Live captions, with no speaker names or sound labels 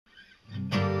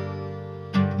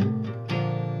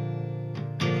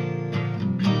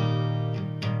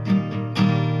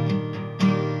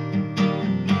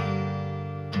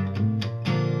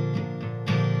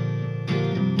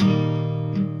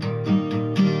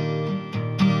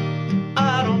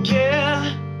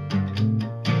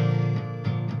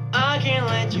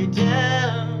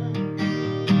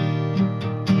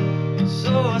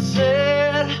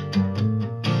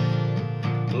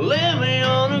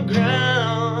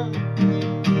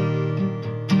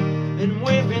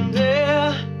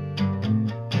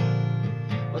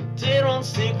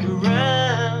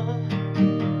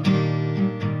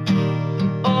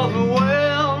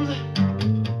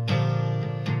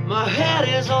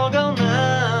all gone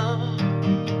now.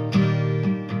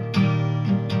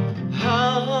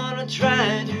 I wanna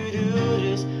try to do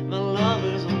this, my love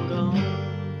is all gone.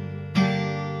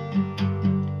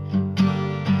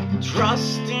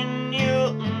 Trust in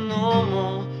you no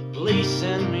more, please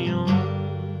send me home.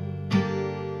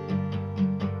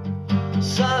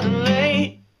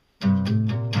 Suddenly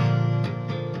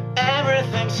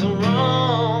everything's so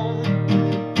wrong.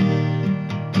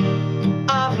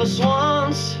 I've lost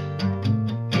once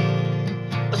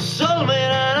a soulmate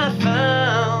that I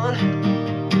found.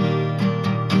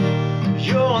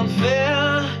 You're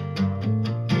unfair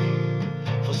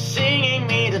for singing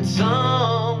me that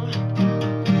song,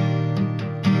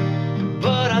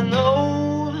 but I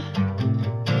know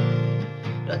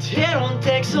that it won't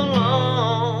take so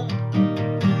long.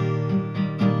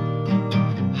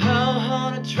 I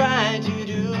wanna try to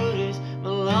do this, my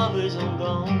love is all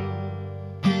gone.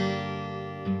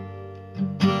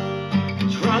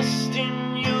 Trust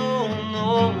in you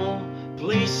no more,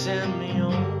 please send me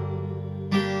home.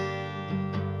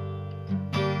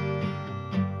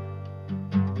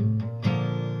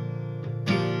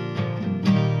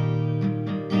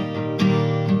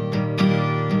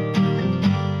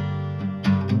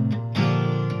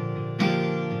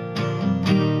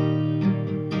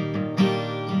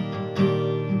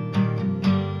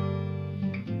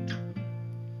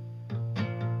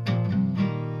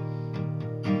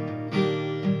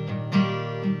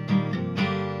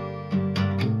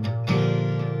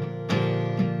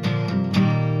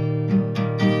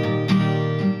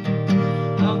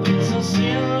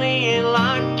 Silly and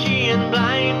lucky and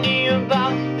blinding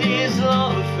about this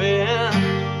love affair.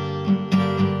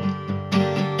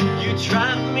 You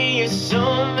tried me so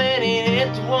many,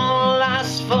 it won't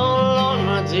last for long,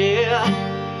 my dear.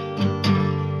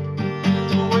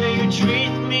 The way you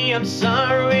treat me, I'm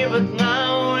sorry, but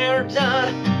now we're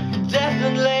done.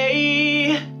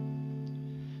 Definitely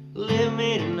leave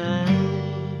me tonight.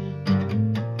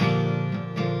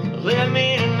 Leave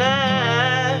me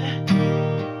tonight.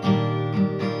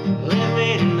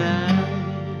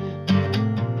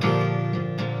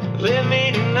 Leave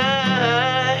me tonight.